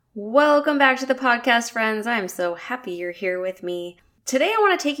Welcome back to the podcast, friends. I'm so happy you're here with me. Today, I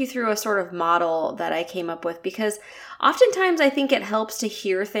want to take you through a sort of model that I came up with because oftentimes I think it helps to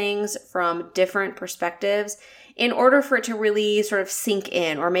hear things from different perspectives in order for it to really sort of sink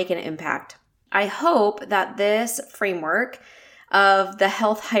in or make an impact. I hope that this framework of the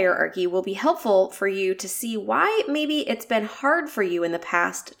health hierarchy will be helpful for you to see why maybe it's been hard for you in the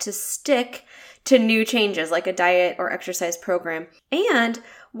past to stick to new changes like a diet or exercise program, and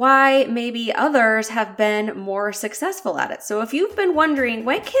why maybe others have been more successful at it. So if you've been wondering,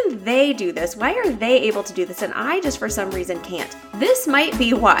 why can they do this? Why are they able to do this? And I just for some reason can't. This might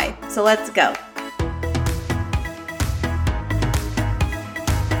be why. So let's go.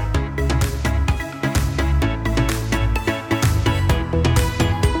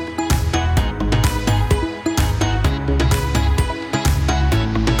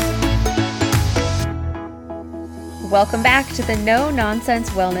 Welcome back to the No Nonsense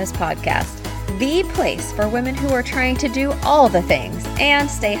Wellness Podcast, the place for women who are trying to do all the things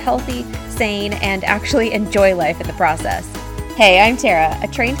and stay healthy, sane, and actually enjoy life in the process. Hey, I'm Tara, a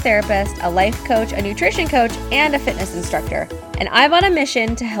trained therapist, a life coach, a nutrition coach, and a fitness instructor. And I'm on a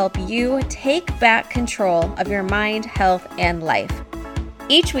mission to help you take back control of your mind, health, and life.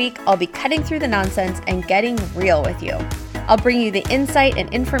 Each week, I'll be cutting through the nonsense and getting real with you. I'll bring you the insight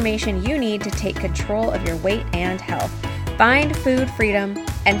and information you need to take control of your weight and health, find food freedom,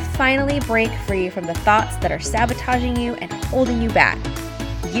 and finally break free from the thoughts that are sabotaging you and holding you back.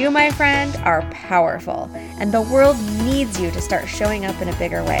 You, my friend, are powerful, and the world needs you to start showing up in a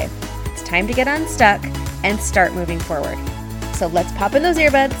bigger way. It's time to get unstuck and start moving forward. So let's pop in those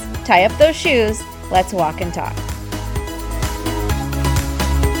earbuds, tie up those shoes, let's walk and talk.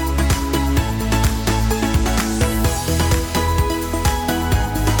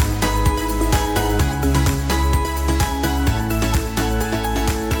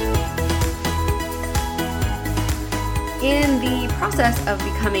 In the process of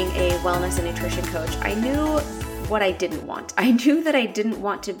becoming a wellness and nutrition coach, I knew what I didn't want. I knew that I didn't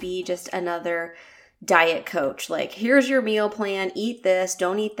want to be just another diet coach. Like, here's your meal plan, eat this,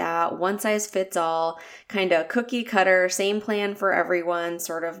 don't eat that, one size fits all, kind of cookie cutter, same plan for everyone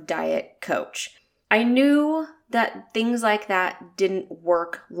sort of diet coach. I knew that things like that didn't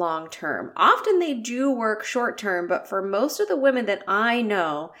work long term. Often they do work short term, but for most of the women that I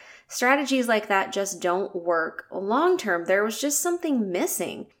know, strategies like that just don't work long term. There was just something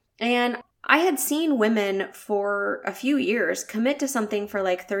missing. And I had seen women for a few years commit to something for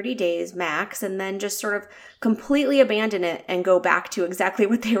like 30 days max and then just sort of completely abandon it and go back to exactly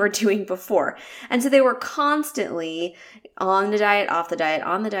what they were doing before. And so they were constantly on the diet, off the diet,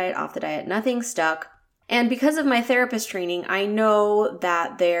 on the diet, off the diet, nothing stuck. And because of my therapist training, I know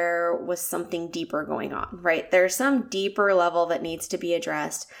that there was something deeper going on, right? There's some deeper level that needs to be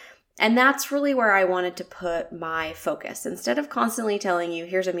addressed. And that's really where I wanted to put my focus. Instead of constantly telling you,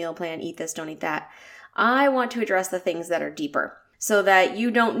 here's a meal plan, eat this, don't eat that, I want to address the things that are deeper so that you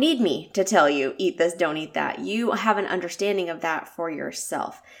don't need me to tell you, eat this, don't eat that. You have an understanding of that for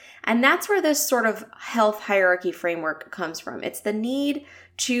yourself. And that's where this sort of health hierarchy framework comes from. It's the need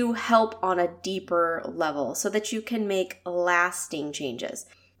to help on a deeper level so that you can make lasting changes.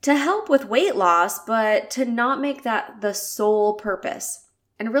 To help with weight loss, but to not make that the sole purpose.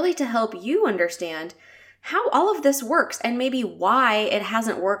 And really to help you understand how all of this works and maybe why it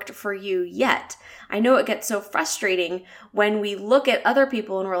hasn't worked for you yet. I know it gets so frustrating when we look at other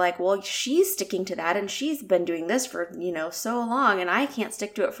people and we're like, well, she's sticking to that and she's been doing this for, so long and I can't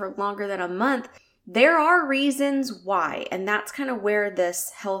stick to it for longer than a month. There are reasons why, and that's kind of where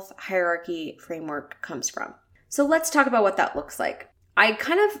this health hierarchy framework comes from. So let's talk about what that looks like. I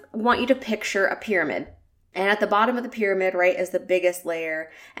kind of want you to picture a pyramid. And at the bottom of the pyramid, right, is the biggest layer.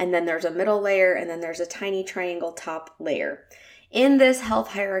 And then there's a middle layer, and then there's a tiny triangle top layer. In this health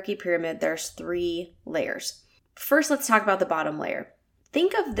hierarchy pyramid, there's 3 layers. First, let's talk about the bottom layer.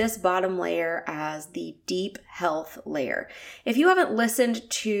 Think of this bottom layer as the deep health layer. If you haven't listened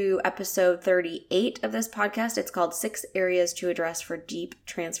to episode 38 of this podcast, it's called 6 Areas to Address for Deep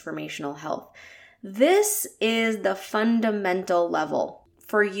Transformational Health. This is the fundamental level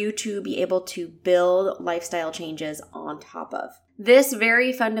for you to be able to build lifestyle changes on top of. This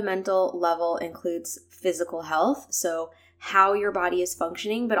very fundamental level includes physical health, so how your body is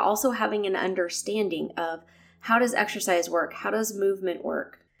functioning, but also having an understanding of how does exercise work? How does movement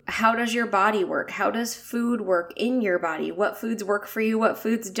work? How does your body work? How does food work in your body? What foods work for you? What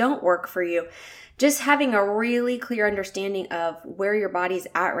foods don't work for you? Just having a really clear understanding of where your body's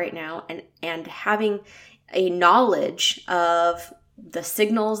at right now and having a knowledge of the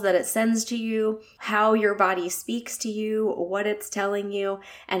signals that it sends to you, how your body speaks to you, what it's telling you,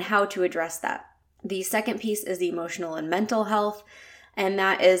 and how to address that. The second piece is the emotional and mental health. And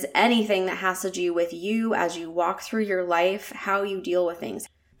that is anything that has to do with you as you walk through your life, how you deal with things,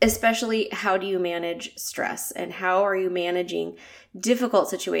 especially how do you manage stress and how are you managing difficult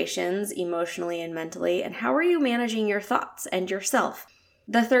situations emotionally and mentally, and how are you managing your thoughts and yourself.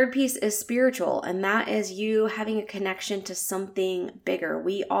 The third piece is spiritual, and that is you having a connection to something bigger.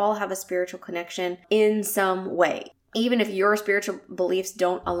 We all have a spiritual connection in some way. Even if your spiritual beliefs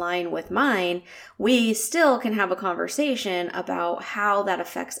don't align with mine, we still can have a conversation about how that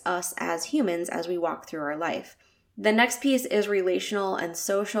affects us as humans as we walk through our life. The next piece is relational and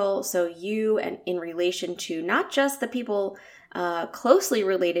social. So you and in relation to not just the people closely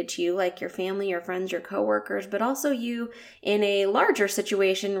related to you, like your family, your friends, your coworkers, but also you in a larger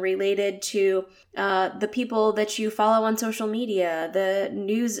situation related to the people that you follow on social media, the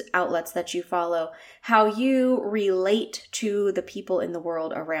news outlets that you follow, how you relate to the people in the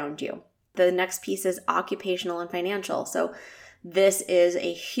world around you. The next piece is occupational and financial. So this is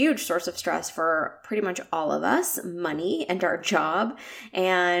a huge source of stress for pretty much all of us, money and our job,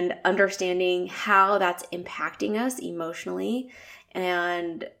 and understanding how that's impacting us emotionally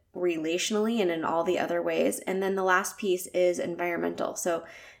and relationally and in all the other ways. And then the last piece is environmental. So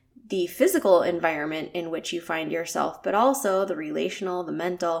the physical environment in which you find yourself, but also the relational, the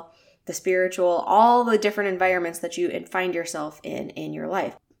mental, the spiritual, all the different environments that you find yourself in your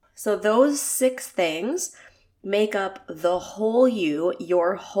life. So those 6 things make up the whole you,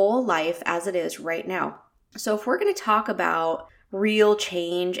 your whole life as it is right now. So if we're going to talk about real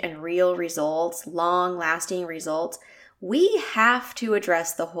change and real results, long-lasting results, we have to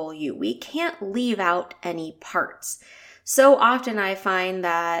address the whole you. We can't leave out any parts. So often I find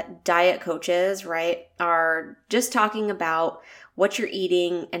that diet coaches, right, are just talking about what you're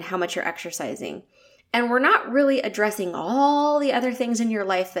eating and how much you're exercising. And we're not really addressing all the other things in your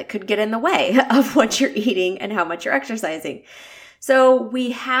life that could get in the way of what you're eating and how much you're exercising. So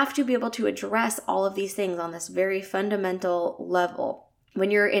we have to be able to address all of these things on this very fundamental level. When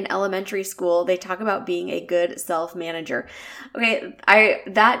you're in elementary school, they talk about being a good self-manager. Okay,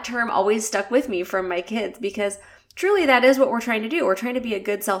 that term always stuck with me from my kids because truly that is what we're trying to do. We're trying to be a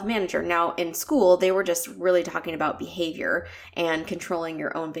good self-manager. Now, in school, they were just really talking about behavior and controlling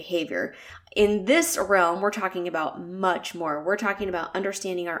your own behavior. In this realm, we're talking about much more. We're talking about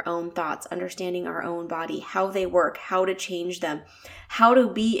understanding our own thoughts, understanding our own body, how they work, how to change them, how to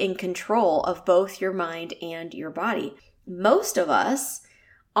be in control of both your mind and your body. Most of us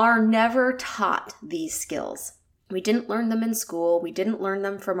are never taught these skills. We didn't learn them in school. We didn't learn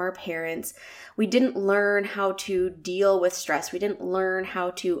them from our parents. We didn't learn how to deal with stress. We didn't learn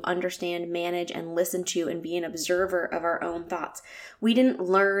how to understand, manage, and listen to and be an observer of our own thoughts. We didn't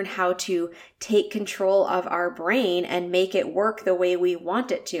learn how to take control of our brain and make it work the way we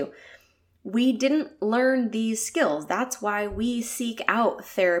want it to. We didn't learn these skills. That's why we seek out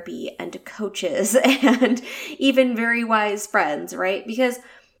therapy and coaches and even very wise friends, right? Because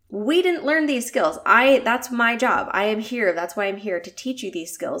we didn't learn these skills. That's my job. I am here. That's why I'm here, to teach you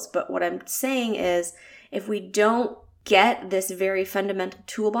these skills. But what I'm saying is, if we don't get this very fundamental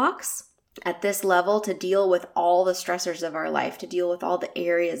toolbox at this level to deal with all the stressors of our life, to deal with all the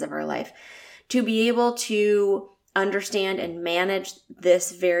areas of our life, to be able to understand and manage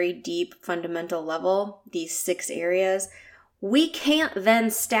this very deep fundamental level, these 6 areas, we can't then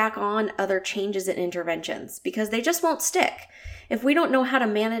stack on other changes and interventions because they just won't stick. If we don't know how to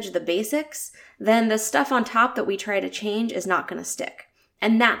manage the basics, then the stuff on top that we try to change is not going to stick.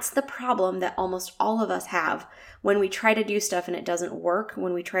 And that's the problem that almost all of us have when we try to do stuff and it doesn't work,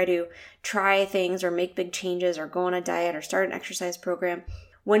 when we try things or make big changes or go on a diet or start an exercise program.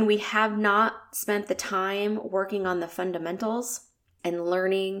 When we have not spent the time working on the fundamentals and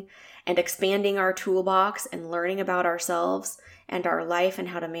learning and expanding our toolbox and learning about ourselves and our life and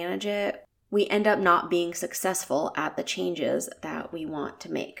how to manage it, we end up not being successful at the changes that we want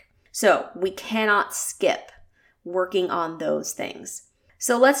to make. So we cannot skip working on those things.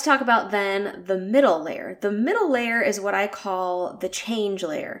 So let's talk about then the middle layer. The middle layer is what I call the change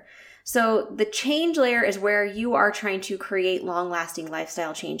layer. So the change layer is where you are trying to create long-lasting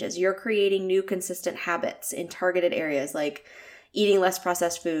lifestyle changes. You're creating new consistent habits in targeted areas like eating less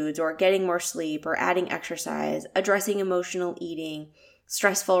processed foods or getting more sleep or adding exercise, addressing emotional eating,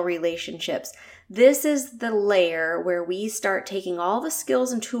 stressful relationships. This is the layer where we start taking all the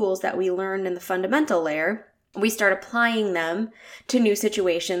skills and tools that we learned in the fundamental layer. We start applying them to new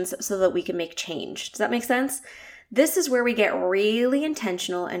situations so that we can make change. Does that make sense? This is where we get really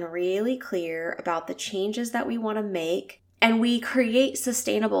intentional and really clear about the changes that we want to make And we create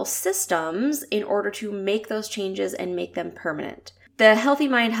sustainable systems in order to make those changes and make them permanent. The Healthy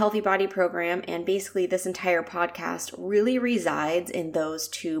Mind, Healthy Body program, and basically this entire podcast, really resides in those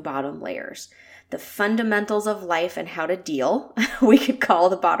two bottom layers. The fundamentals of life and how to deal, we could call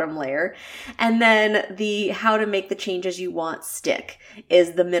the bottom layer. And then the how to make the changes you want stick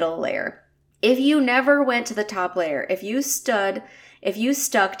is the middle layer. If you never went to the top layer, if you stuck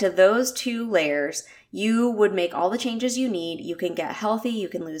to those two layers, you would make all the changes you need. You can get healthy, you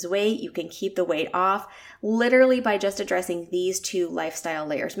can lose weight, you can keep the weight off, literally by just addressing these two lifestyle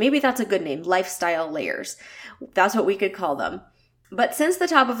layers. Maybe that's a good name, lifestyle layers. That's what we could call them. But since the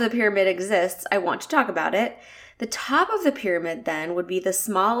top of the pyramid exists, I want to talk about it. The top of the pyramid then would be the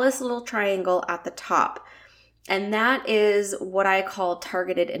smallest little triangle at the top. And that is what I call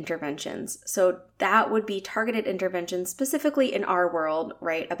targeted interventions. So that would be targeted interventions specifically in our world,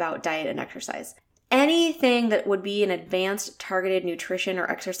 right, about diet and exercise. Anything that would be an advanced targeted nutrition or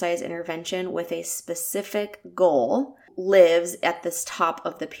exercise intervention with a specific goal lives at this top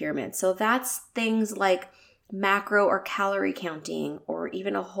of the pyramid. So that's things like macro or calorie counting, or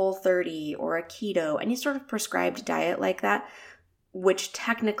even a Whole30 or a keto, any sort of prescribed diet like that, which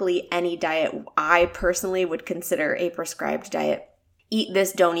technically any diet I personally would consider a prescribed diet. Eat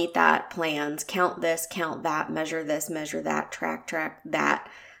this, don't eat that plans, count this, count that, measure this, measure that, track that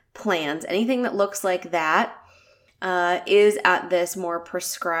plans. Anything that looks like that is at this more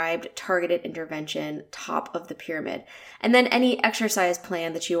prescribed targeted intervention top of the pyramid. And then any exercise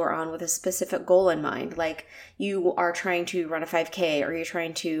plan that you are on with a specific goal in mind, like you are trying to run a 5K or you're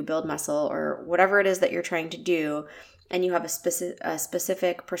trying to build muscle or whatever it is that you're trying to do, and you have a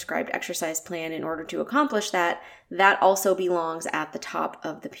specific prescribed exercise plan in order to accomplish that, that also belongs at the top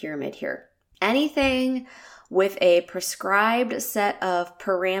of the pyramid here. Anything with a prescribed set of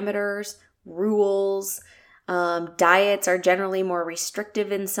parameters, rules, diets are generally more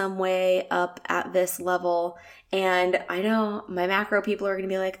restrictive in some way up at this level. And I know my macro people are going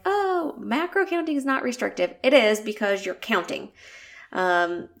to be like, oh, macro counting is not restrictive. It is, because you're counting.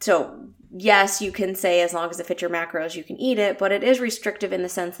 So yes, you can say as long as it fits your macros, you can eat it, but it is restrictive in the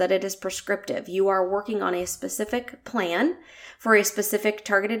sense that it is prescriptive. You are working on a specific plan for a specific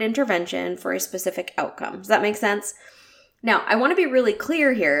targeted intervention for a specific outcome. Does that make sense? Now, I want to be really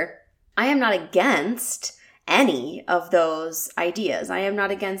clear here. I am not against any of those ideas. I am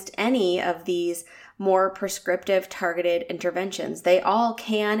not against any of these more prescriptive targeted interventions. They all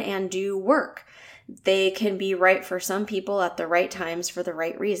can and do work. They can be right for some people at the right times for the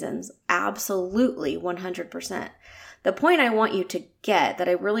right reasons. Absolutely, 100%. The point I want you to get, that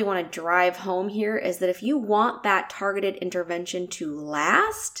I really want to drive home here, is that if you want that targeted intervention to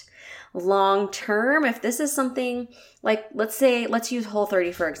last long term, if this is something like, let's use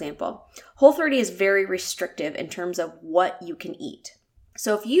Whole30 for example. Whole30 is very restrictive in terms of what you can eat.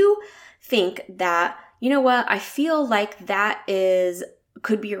 So if you think that, you know what, I feel like that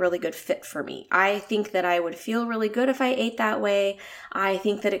could be a really good fit for me. I think that I would feel really good if I ate that way. I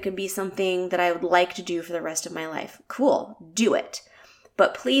think that it could be something that I would like to do for the rest of my life. Cool, do it.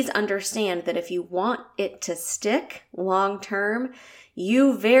 But please understand that if you want it to stick long term,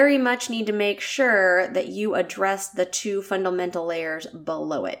 you very much need to make sure that you address the two fundamental layers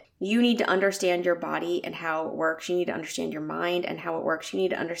below it. You need to understand your body and how it works. You need to understand your mind and how it works. You need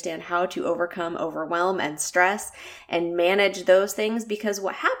to understand how to overcome overwhelm and stress and manage those things, because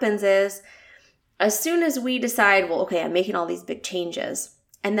what happens is, as soon as we decide, well, okay, I'm making all these big changes,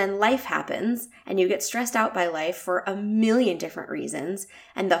 and then life happens and you get stressed out by life for a million different reasons,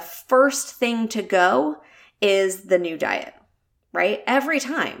 and the first thing to go is the new diet, right? Every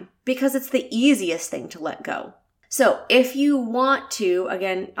time, because it's the easiest thing to let go. So if you want to,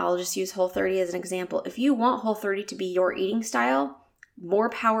 again, I'll just use Whole30 as an example. If you want Whole30 to be your eating style, more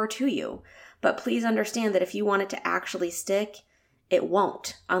power to you. But please understand that if you want it to actually stick, it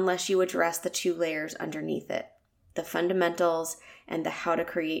won't unless you address the two layers underneath it, the fundamentals and the how to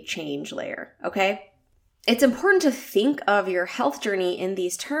create change layer, okay? It's important to think of your health journey in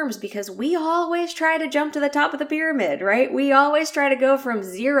these terms, because we always try to jump to the top of the pyramid, right? We always try to go from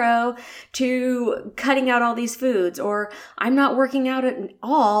 0 to cutting out all these foods, or I'm not working out at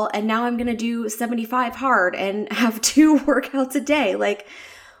all and now I'm going to do 75 hard and have 2 workouts a day. Like,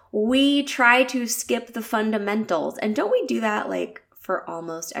 we try to skip the fundamentals. And don't we do that like for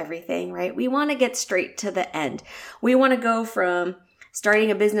almost everything, right? We want to get straight to the end. We want to go from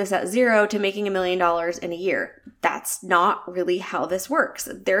starting a business at 0 to making $1 million in a year. That's not really how this works.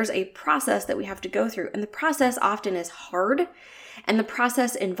 There's a process that we have to go through, and the process often is hard And the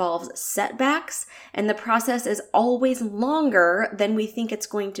process involves setbacks, and the process is always longer than we think it's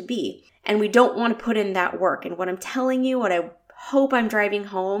going to be. And we don't want to put in that work. And what I'm telling you, what I hope I'm driving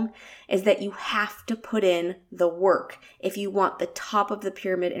home, is that you have to put in the work if you want the top of the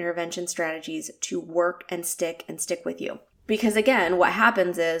pyramid intervention strategies to work and stick with you. Because again, what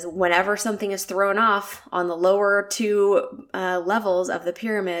happens is whenever something is thrown off on the lower two levels of the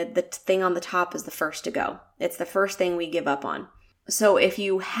pyramid, the thing on the top is the first to go. It's the first thing we give up on. So if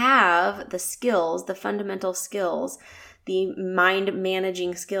you have the skills, the fundamental skills, the mind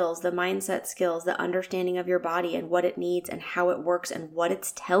managing skills, the mindset skills, the understanding of your body and what it needs and how it works and what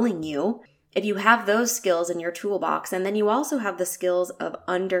it's telling you, if you have those skills in your toolbox, and then you also have the skills of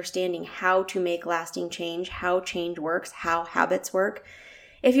understanding how to make lasting change, how change works, how habits work,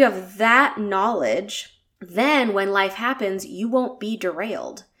 if you have that knowledge, then when life happens, you won't be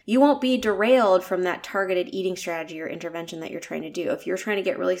derailed. You won't be derailed from that targeted eating strategy or intervention that you're trying to do. If you're trying to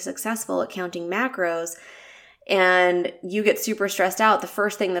get really successful at counting macros, and you get super stressed out, the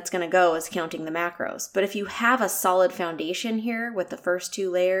first thing that's going to go is counting the macros. But if you have a solid foundation here with the first two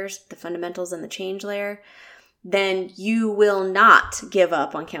layers, the fundamentals and the change layer, then you will not give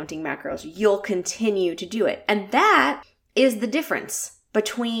up on counting macros. You'll continue to do it. And that is the difference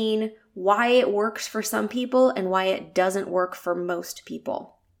between why it works for some people and why it doesn't work for most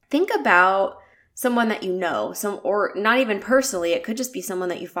people. Think about someone that you know, or not even personally, it could just be someone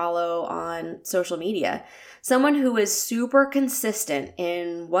that you follow on social media. Someone who is super consistent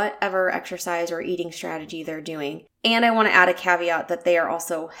in whatever exercise or eating strategy they're doing. And I want to add a caveat that they are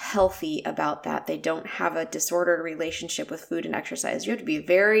also healthy about that. They don't have a disordered relationship with food and exercise. You have to be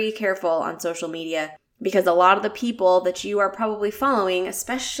very careful on social media because a lot of the people that you are probably following,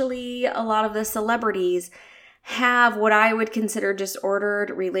 especially a lot of the celebrities, have what I would consider disordered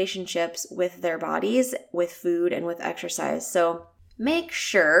relationships with their bodies, with food, and with exercise. So make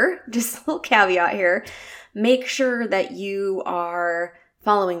sure, just a little caveat here, make sure that you are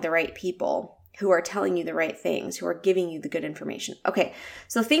following the right people who are telling you the right things, who are giving you the good information. Okay,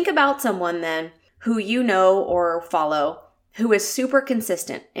 so think about someone then who you know or follow who is super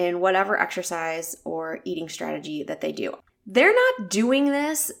consistent in whatever exercise or eating strategy that they do. They're not doing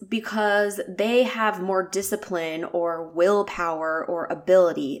this because they have more discipline or willpower or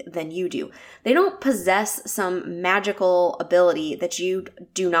ability than you do. They don't possess some magical ability that you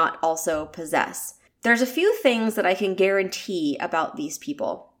do not also possess. There's a few things that I can guarantee about these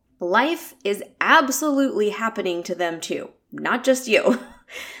people. Life is absolutely happening to them too, not just you.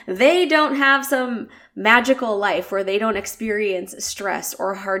 They don't have some magical life where they don't experience stress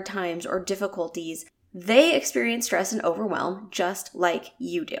or hard times or difficulties. They experience stress and overwhelm just like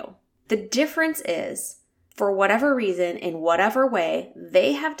you do. The difference is, for whatever reason, in whatever way,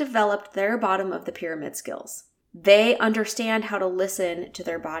 they have developed their bottom of the pyramid skills. They understand how to listen to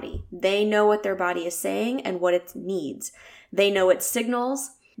their body. They know what their body is saying and what it needs. They know its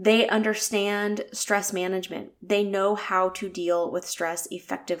signals. They understand stress management. They know how to deal with stress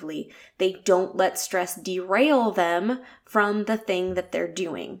effectively. They don't let stress derail them from the thing that they're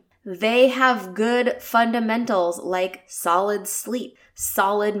doing. They have good fundamentals like solid sleep,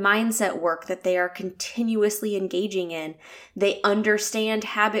 solid mindset work that they are continuously engaging in. They understand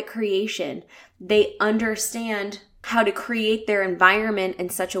habit creation. They understand how to create their environment in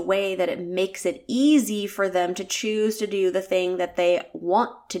such a way that it makes it easy for them to choose to do the thing that they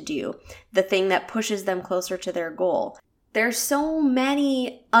want to do, the thing that pushes them closer to their goal. There's so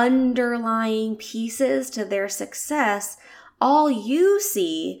many underlying pieces to their success. All you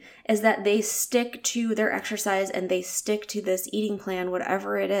see is that they stick to their exercise and they stick to this eating plan,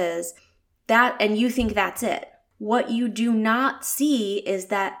 whatever it is, and you think that's it. What you do not see is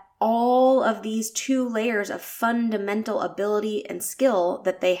that all of these two layers of fundamental ability and skill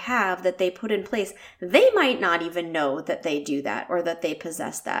that they have, that they put in place, they might not even know that they do that or that they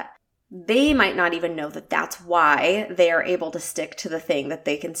possess that. They might not even know that that's why they are able to stick to the thing that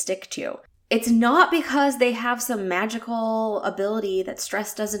they can stick to. It's not because they have some magical ability that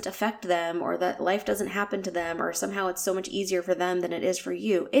stress doesn't affect them or that life doesn't happen to them or somehow it's so much easier for them than it is for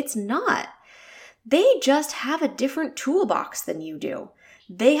you. It's not. They just have a different toolbox than you do.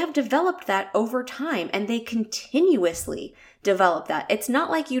 They have developed that over time and they continuously develop that. It's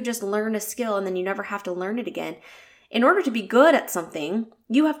not like you just learn a skill and then you never have to learn it again. In order to be good at something,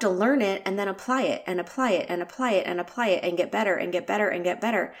 you have to learn it and then apply it and apply it and apply it and apply it and get better and get better and get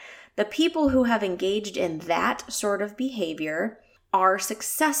better. The people who have engaged in that sort of behavior are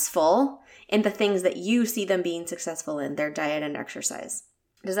successful in the things that you see them being successful in, their diet and exercise.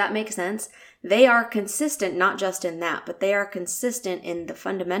 Does that make sense? They are consistent, not just in that, but they are consistent in the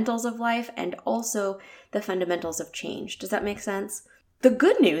fundamentals of life and also the fundamentals of change. Does that make sense? The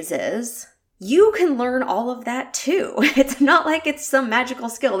good news is you can learn all of that too. It's not like it's some magical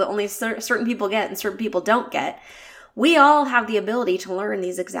skill that only certain people get and certain people don't get. We all have the ability to learn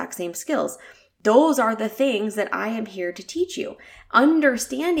these exact same skills. Those are the things that I am here to teach you.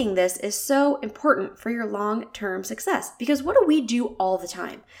 Understanding this is so important for your long-term success because what do we do all the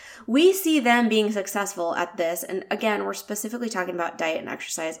time? We see them being successful at this. And again, we're specifically talking about diet and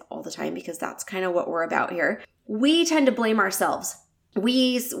exercise all the time because that's kind of what we're about here. We tend to blame ourselves.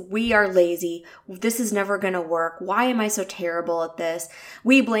 We are lazy. This is never going to work. Why am I so terrible at this?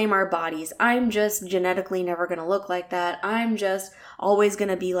 We blame our bodies. I'm just genetically never going to look like that. I'm just always going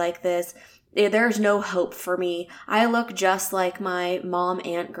to be like this. There's no hope for me. I look just like my mom,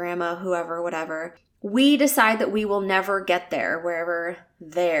 aunt, grandma, whoever, whatever. We decide that we will never get there, wherever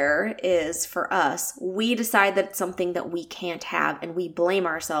there is for us. We decide that it's something that we can't have and we blame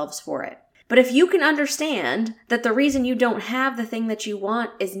ourselves for it. But if you can understand that the reason you don't have the thing that you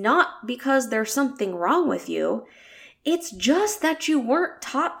want is not because there's something wrong with you, it's just that you weren't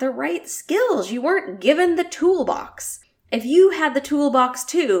taught the right skills. You weren't given the toolbox. If you had the toolbox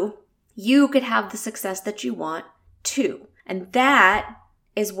too, you could have the success that you want too. And that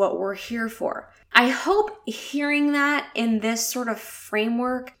is what we're here for. I hope hearing that in this sort of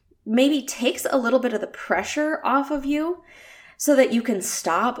framework maybe takes a little bit of the pressure off of you so that you can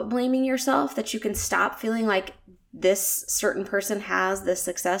stop blaming yourself, that you can stop feeling like this certain person has this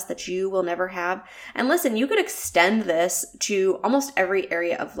success that you will never have. And listen, you could extend this to almost every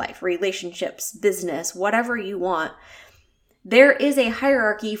area of life, relationships, business, whatever you want. There is a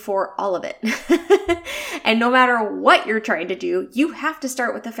hierarchy for all of it. And no matter what you're trying to do, you have to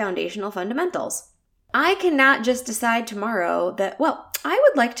start with the foundational fundamentals. I cannot just decide tomorrow that, well, I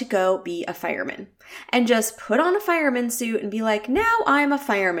would like to go be a fireman and just put on a fireman suit and be like, now I'm a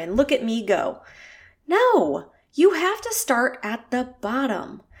fireman. Look at me go. No, you have to start at the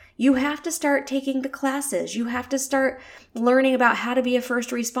bottom. You have to start taking the classes. You have to start learning about how to be a first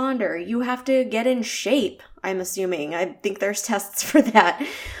responder. You have to get in shape, I'm assuming. I think there's tests for that,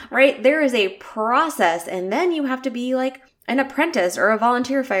 right? There is a process, and then you have to be like an apprentice or a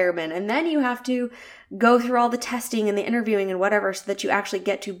volunteer fireman, and then you have to go through all the testing and the interviewing and whatever so that you actually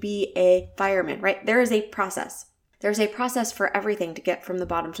get to be a fireman, right? There is a process. There's a process for everything to get from the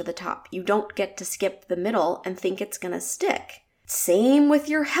bottom to the top. You don't get to skip the middle and think it's going to stick. Same with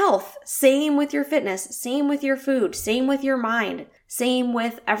your health, same with your fitness, same with your food, same with your mind, same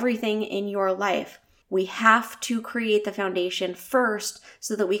with everything in your life. We have to create the foundation first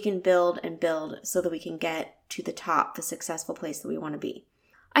so that we can build and build so that we can get to the top, the successful place that we want to be.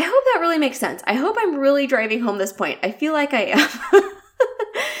 I hope that really makes sense. I hope I'm really driving home this point. I feel like I am.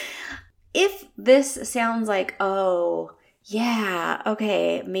 If this sounds like, oh, yeah,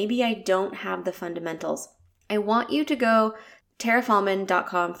 okay, maybe I don't have the fundamentals, I want you to go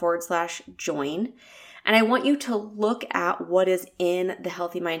tarafallman.com/join. And I want you to look at what is in the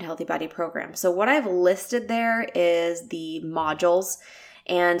Healthy Mind, Healthy Body program. So what I've listed there is the modules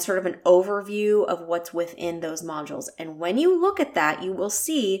and sort of an overview of what's within those modules. And when you look at that, you will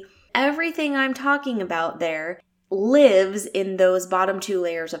see everything I'm talking about there lives in those bottom two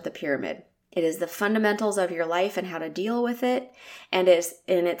layers of the pyramid. It is the fundamentals of your life and how to deal with it, and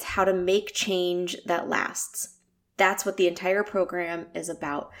it's how to make change that lasts. That's what the entire program is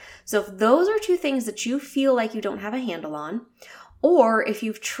about. So if those are two things that you feel like you don't have a handle on, or if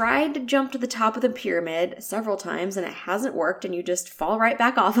you've tried to jump to the top of the pyramid several times and it hasn't worked and you just fall right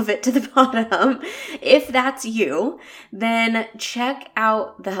back off of it to the bottom, if that's you, then check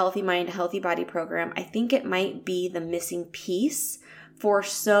out the Healthy Mind, Healthy Body program. I think it might be the missing piece for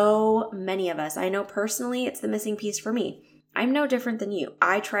so many of us. I know personally it's the missing piece for me. I'm no different than you.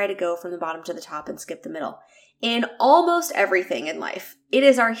 I try to go from the bottom to the top and skip the middle. In almost everything in life. It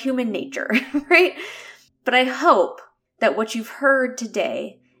is our human nature, right? But I hope that what you've heard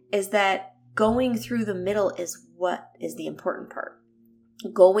today is that going through the middle is what is the important part.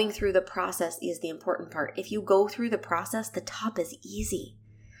 Going through the process is the important part. If you go through the process, the top is easy,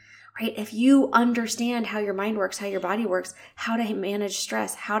 right? If you understand how your mind works, how your body works, how to manage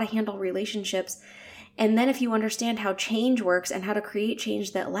stress, how to handle relationships, and then if you understand how change works and how to create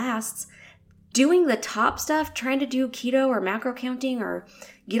change that lasts, doing the top stuff, trying to do keto or macro counting or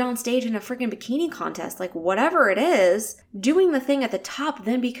get on stage in a freaking bikini contest, like whatever it is, doing the thing at the top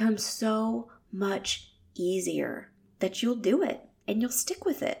then becomes so much easier that you'll do it and you'll stick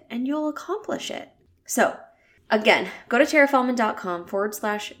with it and you'll accomplish it. So again, go to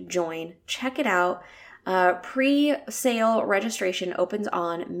tarafallman.com/join, check it out. Pre-sale registration opens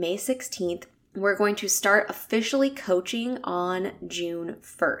on May 16th. We're going to start officially coaching on June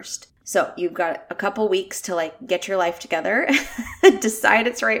 1st. So you've got a couple weeks to get your life together, decide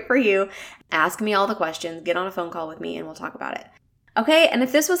it's right for you, ask me all the questions, get on a phone call with me, and we'll talk about it. Okay, and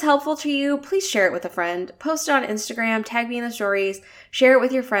if this was helpful to you, please share it with a friend. Post it on Instagram, tag me in the stories, share it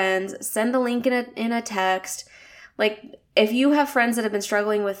with your friends, send the link in a text. If you have friends that have been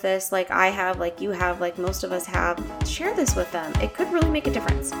struggling with this, like I have, like you have, like most of us have, share this with them. It could really make a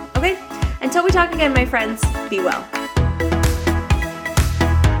difference. Okay? Until we talk again, my friends, be well.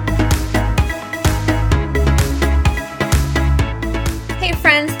 Hey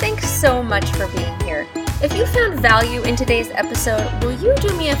friends, thanks so much for being here. If you found value in today's episode, will you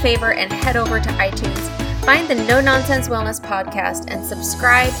do me a favor and head over to iTunes, find the No Nonsense Wellness Podcast, and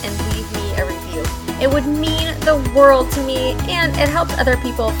subscribe and leave me a review. It would mean the world to me, and it helps other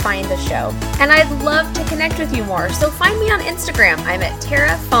people find the show. And I'd love to connect with you more, so find me on Instagram. I'm at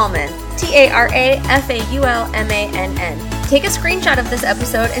Tara Faulmann, TaraFaulmann. Take a screenshot of this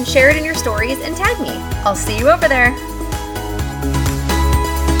episode and share it in your stories and tag me. I'll see you over there.